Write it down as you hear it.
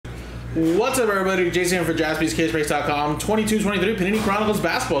What's up, everybody? Jason for jaspyscasebreaks.com. 22-23 Panini Chronicles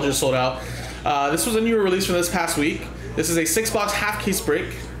basketball just sold out. This was a newer release from this past week. This is a 6-box half case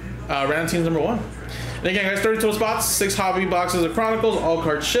break. Random teams number 1. And again, guys, 30 total spots, 6 hobby boxes of Chronicles, all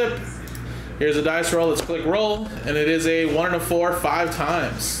cards ship. Here's a dice roll. Let's click roll, and it is a 1 and a 4, 5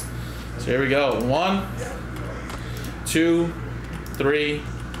 times. So here we go. 1, 2, 3,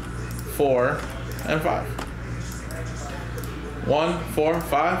 4, and 5. 1, 4,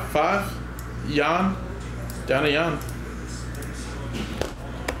 5, 5. Jan, down to Jan.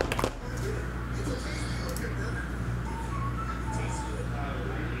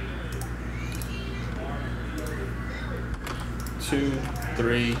 Two,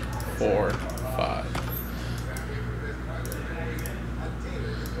 3, 4, 5.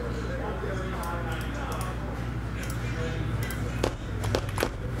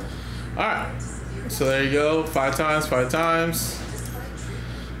 All right, so there you go. 5 times, 5 times.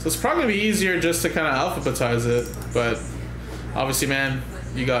 So it's probably gonna be easier just to kind of alphabetize it, but obviously, man,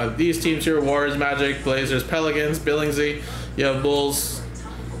 you got these teams here: Warriors, Magic, Blazers, Pelicans, Billingsley. You have Bulls.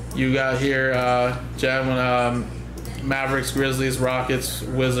 You got here Mavericks, Grizzlies, Rockets,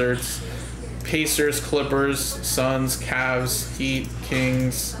 Wizards, Pacers, Clippers, Suns, Cavs, Heat,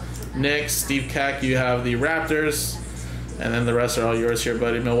 Kings, Knicks, Steve Keck. You have the Raptors, and then the rest are all yours here,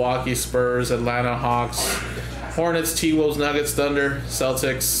 buddy. Milwaukee, Spurs, Atlanta Hawks, Hornets, T-Wolves, Nuggets, Thunder,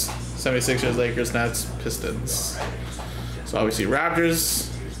 Celtics, 76ers, Lakers, Nets, Pistons. So obviously Raptors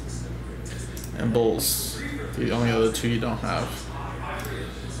and Bulls, the only other two you don't have.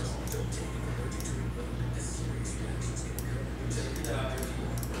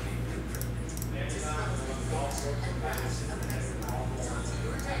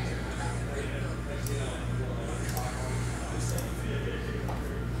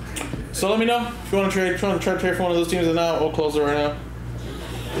 So let me know if you want to trade. If you want to try to trade for one of those teams or not. We'll close it right now.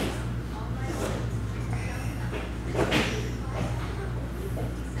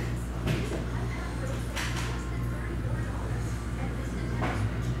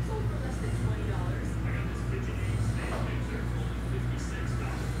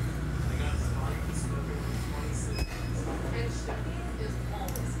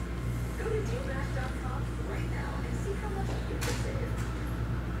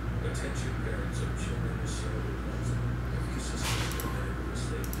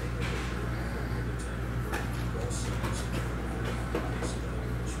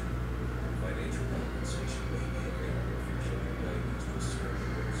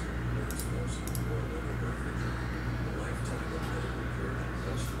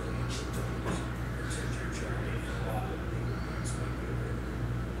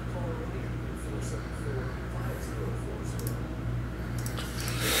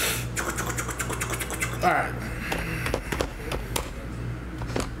 All right.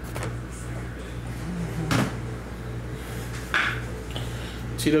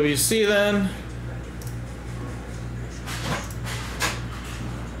 TWC then.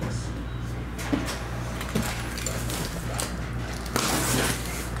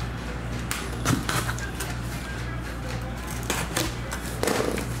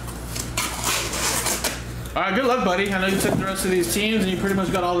 All right, good luck, buddy. I know you took the rest of these teams, and you pretty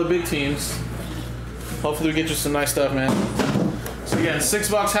much got all the big teams. Hopefully we get you some nice stuff, man. So again,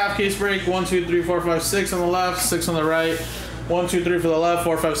 6-box half case break. 1, 2, 3, 4, 5, 6 on the left, 6 on the right. 1, 2, 3 for the left,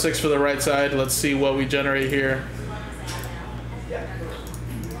 4, 5, 6 for the right side. Let's see what we generate here.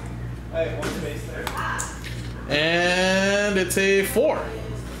 And it's a 4.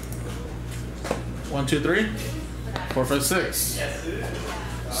 1, 2, 3, 4, 5, 6.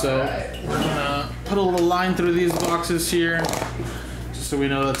 So we're gonna put a little line through these boxes here, so we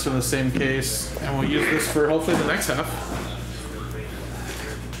know that's in the same case, and we'll use this for hopefully the next half.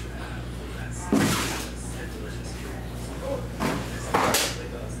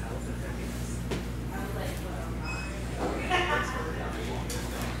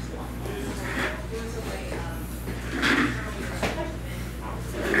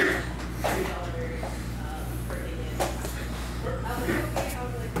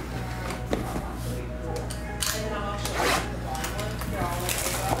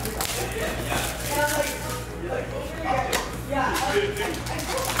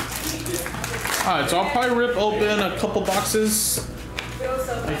 Alright, so I'll probably rip open a couple boxes,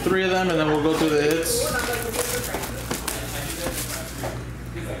 like 3 of them, and then we'll go through the hits.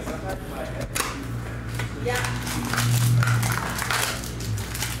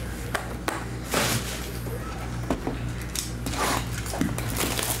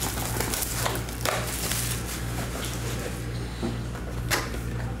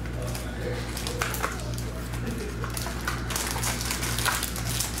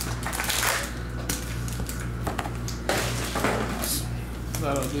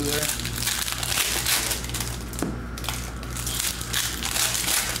 that'll do there.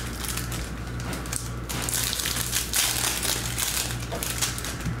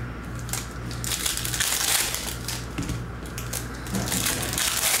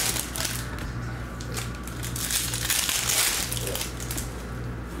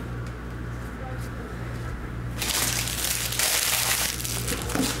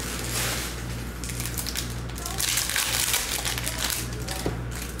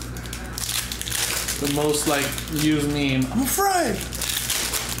 The most like used meme. I'm afraid.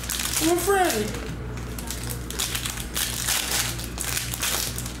 I'm afraid.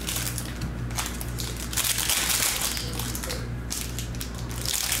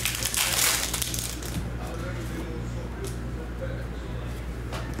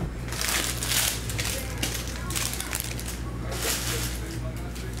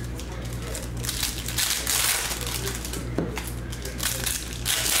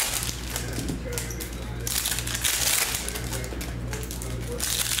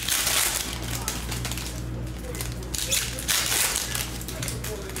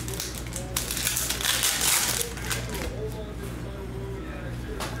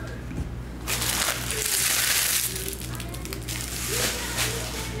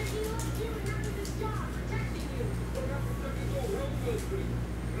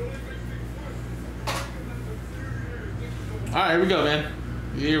 All right, here we go, man.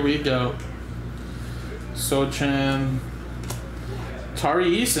 Here we go. Sochan, Tari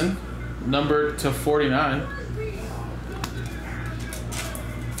Eason, numbered to 49.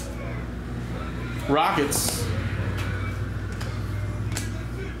 Rockets,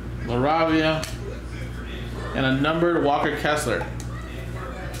 Laravia, and a numbered Walker Kessler.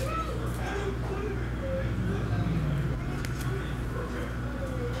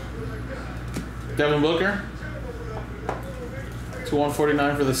 Devin Booker.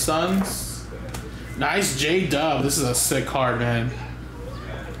 149 for the Suns. Nice J-Dub. This is a sick card, man.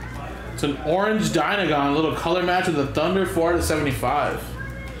 It's an orange Dynagon, little color match with the Thunder, 4/75.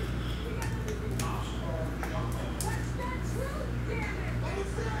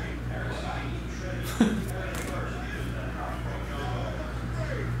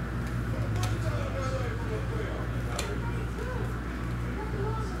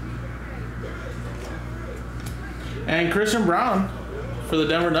 And Christian Brown for the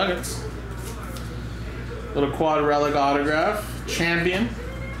Denver Nuggets. Little quad relic autograph. Champion.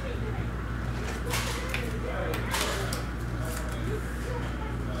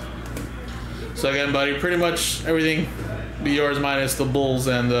 So again, buddy, pretty much everything be yours minus the Bulls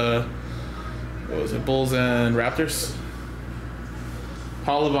and the, what was it, Bulls and Raptors.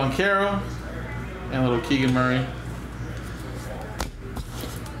 Paulo Banchero and little Keegan Murray.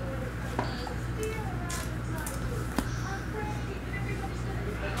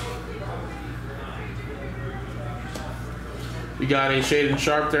 We got a Shaedon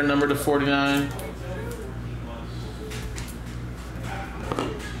Sharpe there, number to 49.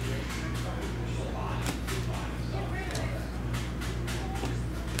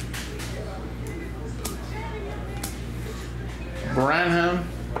 Branham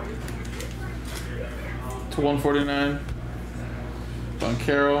to 149.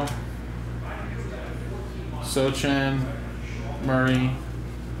 Banchero. Sochan. Murray.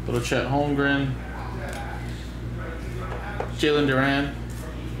 Little Chet Holmgren. Jalen Duran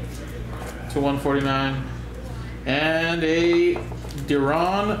to 149, and a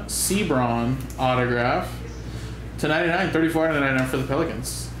Deron Sebron autograph to 99, 34 out of 99 for the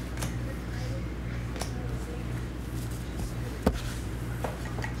Pelicans.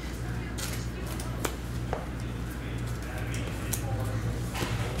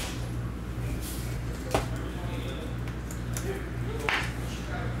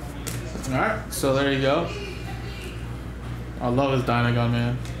 All right, so there you go. I love his Dynagon,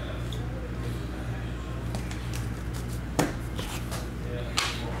 man.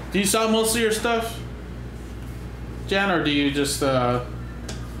 Do you sell most of your stuff, Jan, or do you just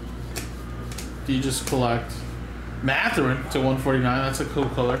collect? Matherin to 149. That's a cool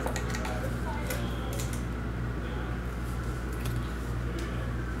color.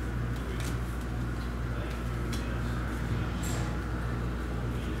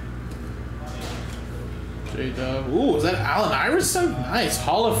 Ooh, is that Allen Iverson? Nice.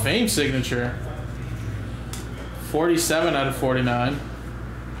 Hall of Fame signature. 47 out of 49.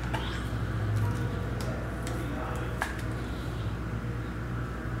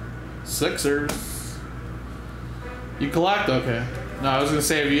 Sixers. You collect? Okay. No, I was going to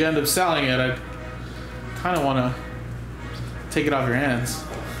say, if you end up selling it, I kind of want to take it off your hands.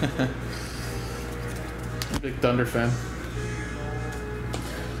 Big Thunder fan.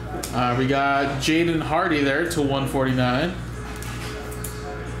 We got Jaden Hardy there to 149.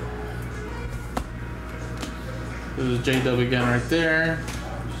 This is J-Dub again right there.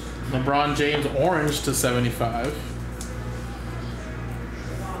 LeBron James orange to 75. We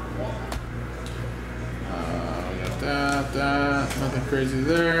got that. Nothing crazy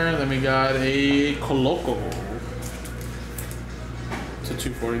there. Then we got a Coloco to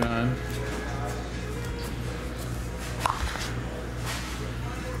 249.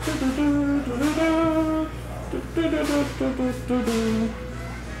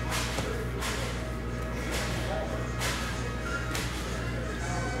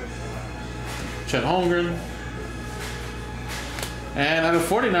 Chet Holmgren. And out of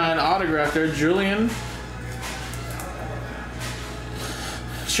 49, autograph there, Julian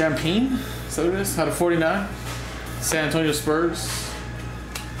Champagne. Is that what it is? Out of 49. San Antonio Spurs.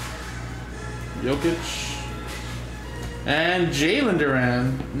 Jokic. And Jalen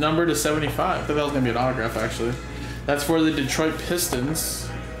Duran, number to 75. I thought that was going to be an autograph, actually. That's for the Detroit Pistons.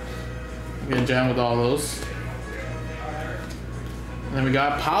 Getting jammed with all those. And then we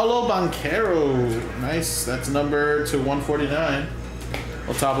got Paolo Banchero. Nice. That's number to 149.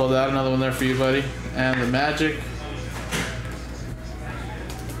 We'll top load that. Another one there for you, buddy. And the Magic.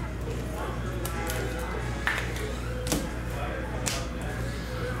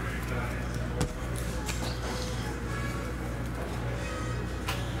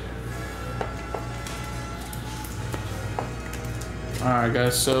 Alright,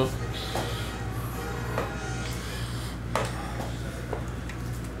 guys, so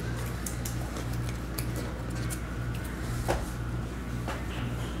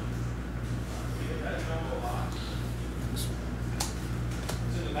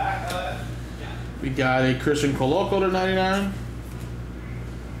we got a Christian Coloco to 99.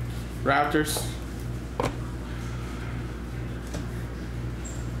 Raptors.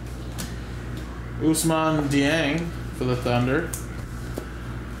 Ousmane Dieng for the Thunder.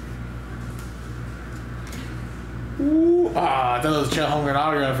 Ooh, I thought it was Chet Holmgren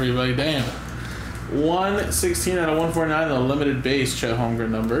autograph for you, buddy. Damn. 116 out of 149, the limited base Chet Holmgren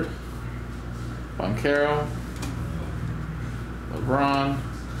numbered. Banchero. LeBron.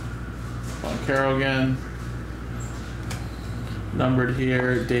 Banchero again. Numbered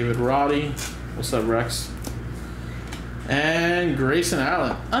here, David Roddy. What's up, Rex? And Grayson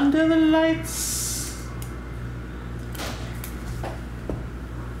Allen. Under the lights.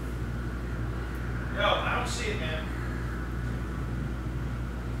 Yo, I don't see it, man.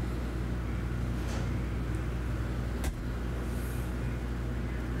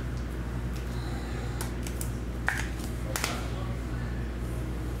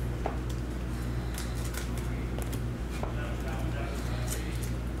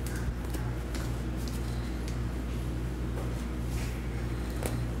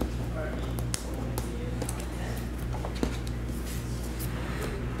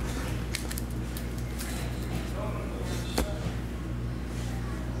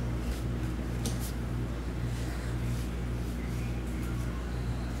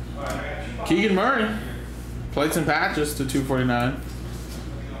 Keegan Murray, plates and patches to 249.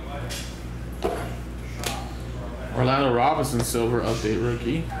 Orlando Robinson, silver update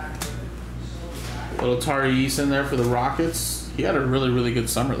rookie. Little Tyrese in there for the Rockets. He had a really good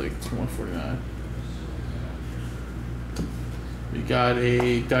summer league to 149. We got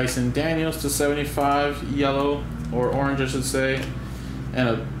a Dyson Daniels to 75, yellow or orange, I should say.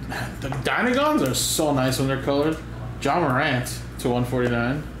 And the Dynagons are so nice when they're colored. John Morant to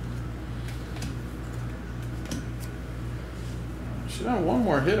 149. Should have one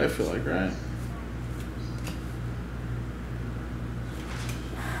more hit, I feel like, right?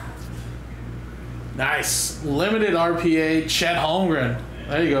 Nice. Limited RPA, Chet Holmgren.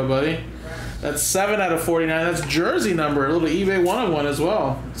 There you go, buddy. That's 7 out of 49. That's jersey number. A little eBay 1-of-1 as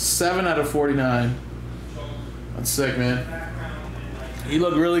well. 7 out of 49. That's sick, man. He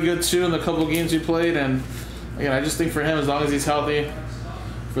looked really good, too, in the couple games he played. And, again, I just think for him, as long as he's healthy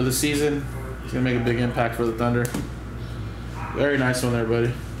for the season, he's going to make a big impact for the Thunder. Very nice one there,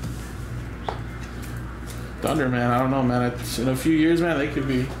 buddy. Thunder, man. I don't know, man. In a few years, man, they could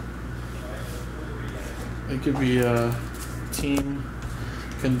be a team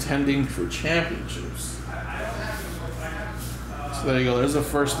contending for championships. So there you go. There's the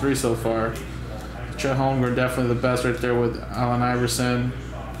first 3 so far. Chet Holmgren definitely the best right there with Allen Iverson.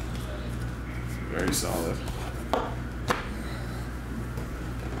 Very solid.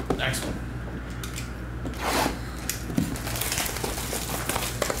 Next one.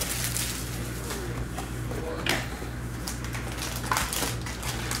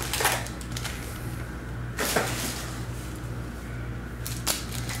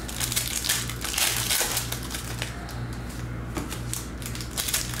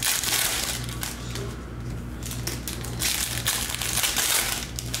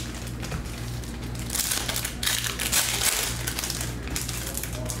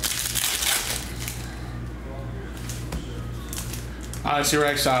 Honestly,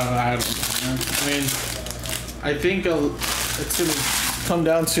 Rex, I don't know, man. I mean, I think it's going to come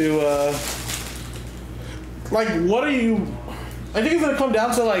down to, like, what are you... I think it's going to come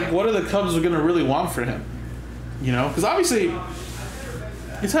down to, like, what are the Cubs going to really want for him? You know? Because obviously,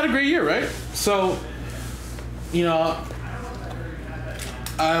 he's had a great year, right? So, you know,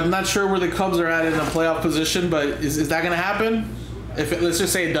 I'm not sure where the Cubs are at in the playoff position, but is that going to happen? Let's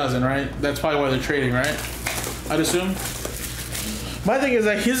just say it doesn't, right? That's probably why they're trading, right? I'd assume. My thing is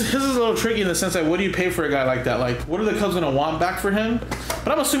that his is a little tricky in the sense that what do you pay for a guy like that? Like, what are the Cubs going to want back for him? But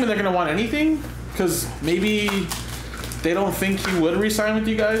I'm assuming they're going to want anything because maybe they don't think he would re-sign with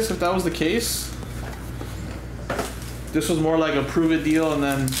you guys if that was the case. This was more like a prove-it deal, and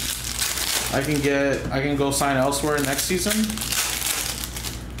then I can go sign elsewhere next season.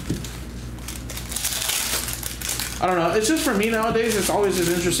 I don't know. It's just for me nowadays. It's always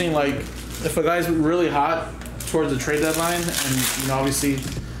just interesting. Like, if a guy's really hot towards the trade deadline, and you know, obviously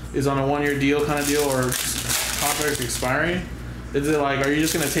is on a one-year deal kind of deal, or contract expiring, is it like, are you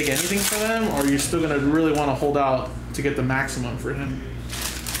just going to take anything for them, or are you still going to really want to hold out to get the maximum for him?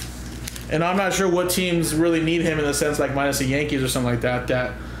 And I'm not sure what teams really need him in the sense, like minus the Yankees or something like that,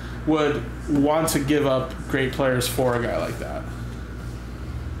 that would want to give up great players for a guy like that.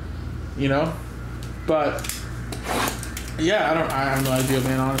 You know? But yeah, I have no idea,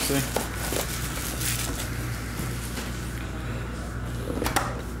 man, honestly.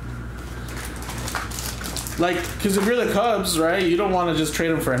 Like, because if you're the Cubs, right, you don't want to just trade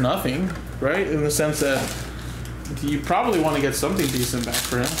him for nothing, right? In the sense that you probably want to get something decent back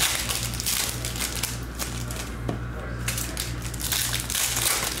for him.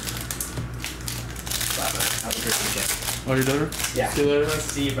 Have a great weekend. Oh, you're done? Yeah. See you later.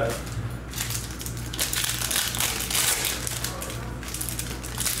 See you, bud.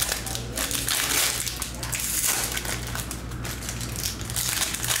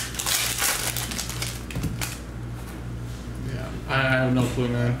 I have no clue,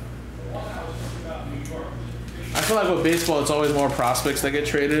 man. I feel like with baseball, it's always more prospects that get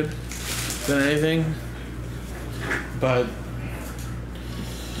traded than anything. But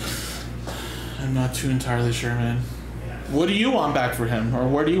I'm not too entirely sure, man. What do you want back for him? Or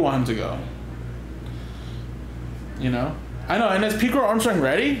where do you want him to go? You know? I know, and is Pico Armstrong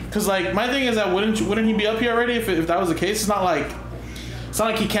ready? Because, like, my thing is that wouldn't he be up here already if that was the case? It's not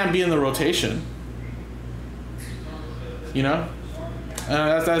like he can't be in the rotation. You know?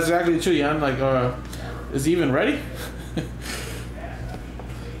 That's exactly true, Jan. Like, is he even ready?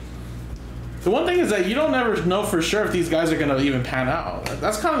 The one thing is that you don't ever know for sure if these guys are going to even pan out.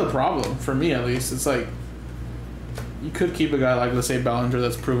 That's kind of the problem, for me at least. It's like, you could keep a guy like, let's say, Bellinger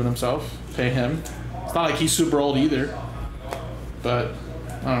that's proven himself. Pay him. It's not like he's super old either. But,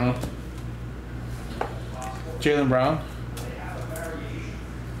 I don't know. Jaylen Brown.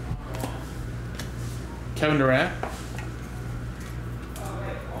 Kevin Durant.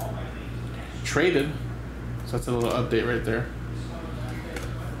 Traded. So that's a little update right there.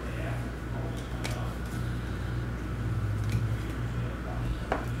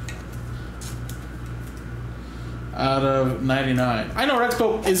 Out of 99. I know, Rex,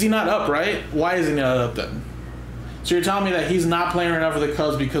 but is he not up, right? Why is he not up then? So you're telling me that he's not playing right now for the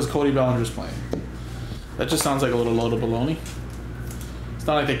Cubs because Cody Bellinger's playing. That just sounds like a little load of baloney. It's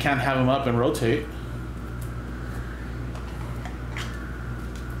not like they can't have him up and rotate.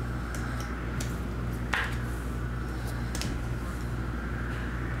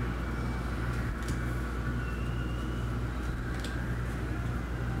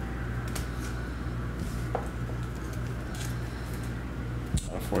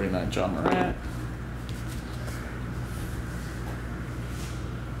 Out of 49, John Morant.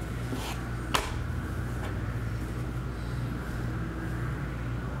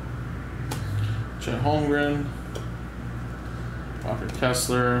 Chet Holmgren, Walker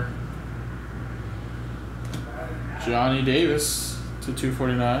Kessler, Johnny Davis to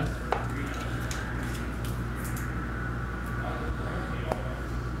 249.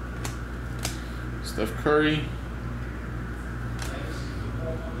 Steph Curry.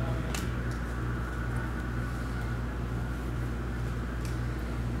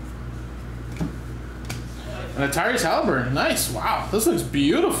 And a Tyrese Halliburton. Nice. Wow. This looks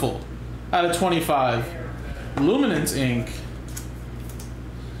beautiful. Out of 25. Luminance ink.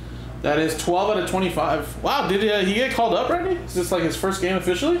 That is 12 out of 25. Wow, did he get called up already? Is this like his first game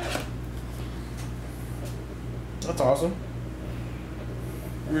officially? That's awesome.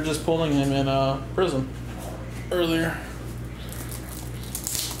 We were just pulling him in prison earlier.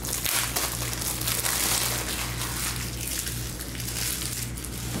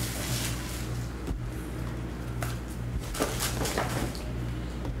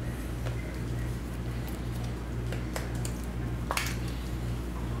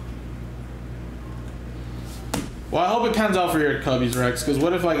 Well, I hope it pans out for your Cubbies, Rex. Because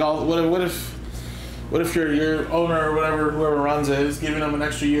what if like what if your owner or whatever, whoever runs it, is giving them an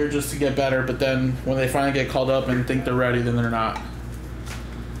extra year just to get better, but then when they finally get called up and think they're ready, then they're not.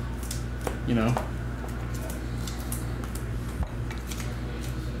 You know.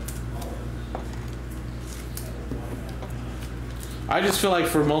 I just feel like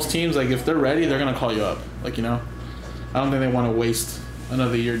for most teams, like if they're ready, they're gonna call you up. Like, you know, I don't think they want to waste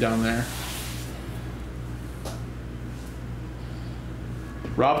another year down there.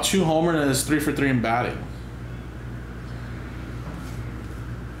 Rob 2 homer and is 3 for 3 in batting.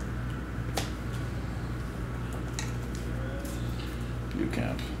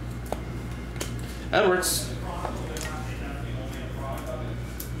 Bucamp. Edwards.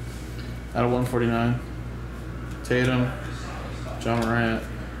 Out of 149. Tatum. John Morant.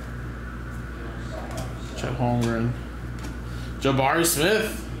 Chet Holmgren. Jabari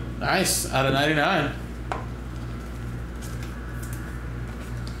Smith. Nice. Out of 99.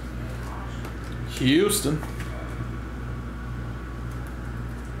 Houston.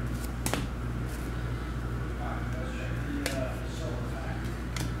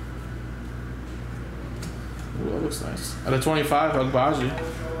 Ooh, that looks nice. Out of 25, Agbaji.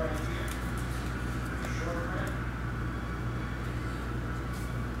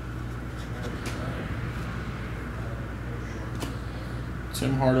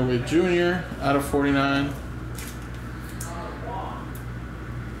 Tim Hardaway Jr. out of 49.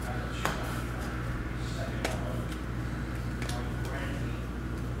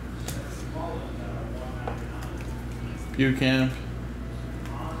 Bucamp.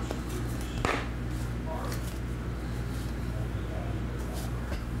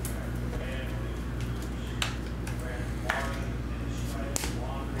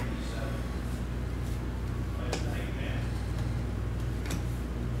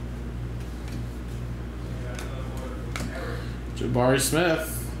 Jabari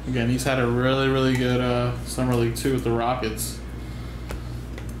Smith. Again, he's had a really good summer league too with the Rockets.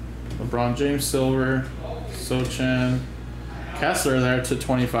 LeBron James Silver. Sochan. Kessler there to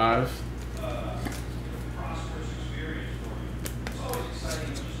 25.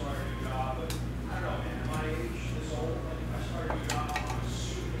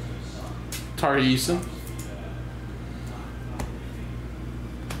 Tari Eason.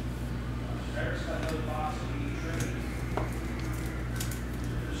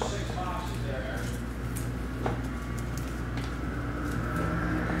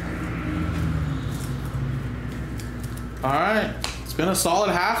 Alright, it's been a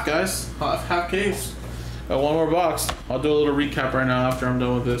solid half, guys. Half case. Got one more box. I'll do a little recap right now after I'm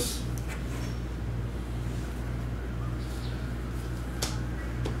done with this.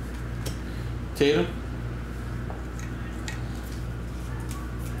 Tatum.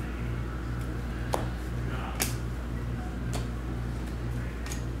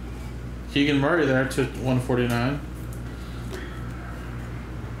 Keegan Murray there to 149.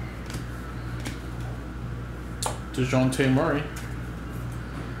 DeJounte Murray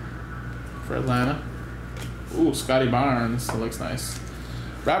for Atlanta. Ooh, Scotty Barnes. That looks nice.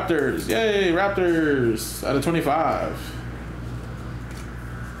 Raptors. Yay, Raptors. Out of 25.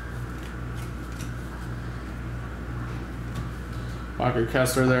 Walker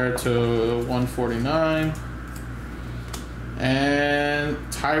Kessler there to 149. And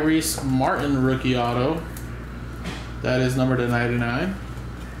Tyrese Martin rookie auto. That is numbered to 99.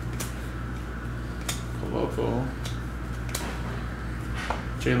 Local.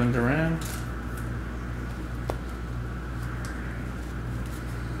 Jalen Duran.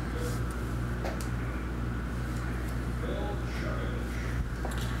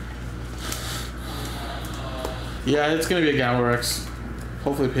 Yeah, it's gonna be a gamble, Rex.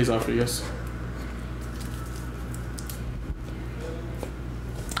 Hopefully it pays off for you guys.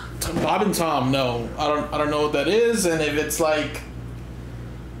 Bob and Tom, no. I don't know what that is, and if it's like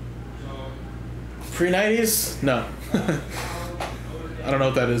pre-90s, no. I don't know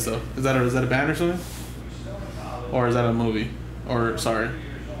what that is though. Is that a band or something? Or is that a movie? Or sorry,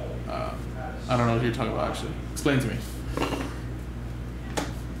 I don't know what you're talking about actually. Explain to me.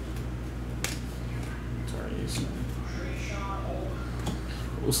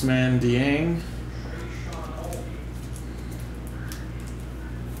 Usman Dieng.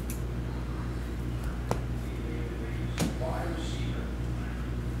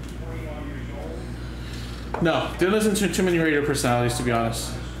 No, didn't listen to too many radio personalities, to be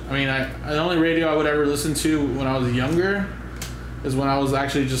honest. I mean, the only radio I would ever listen to when I was younger is when I was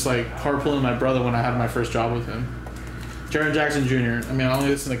actually just like carpooling my brother when I had my first job with him. Jaron Jackson Jr. I mean, I only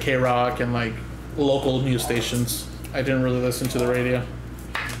listened to K-Rock and like local news stations. I didn't really listen to the radio.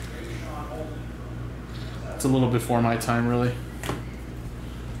 It's a little before my time, really.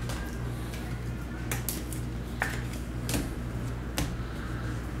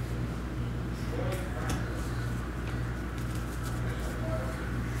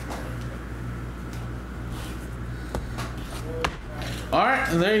 All right,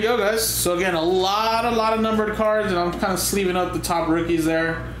 and there you go, guys. So again, a lot of numbered cards, and I'm kind of sleeving up the top rookies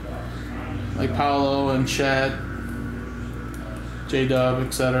there, like Paolo and Chet, J-Dub,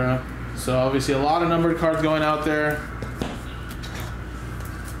 etc. So obviously a lot of numbered cards going out there.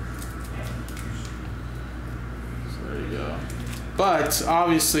 So there you go. But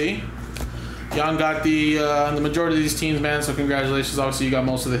obviously, Jan got the majority of these teams, man. So congratulations. Obviously, you got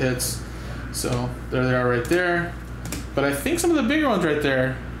most of the hits. So there they are, right there. But I think some of the bigger ones right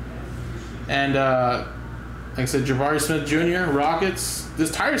there. And like I said, Jabari Smith Jr., Rockets. This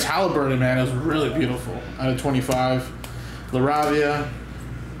Tyrese Halliburton, man, is really beautiful. Out of 25. LaRavia.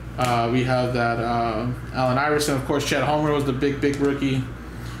 We have that Allen Iverson. Of course, Chet Homer was the big rookie.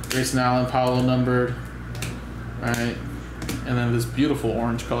 Grayson Allen, Paolo numbered. Right. And then this beautiful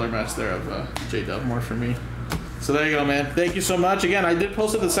orange color match there of J-Dub, more for me. So there you go, man. Thank you so much. Again, I did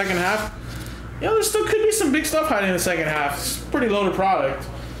post it the second half. You know, there still could be some big stuff hiding in the second half. It's a pretty loaded product.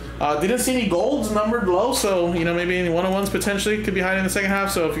 Didn't see any golds numbered low, so, you know, maybe any one-on-ones potentially could be hiding in the second half.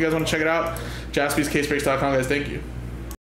 So if you guys want to check it out, jaspyscasebreaks.com, guys. Thank you.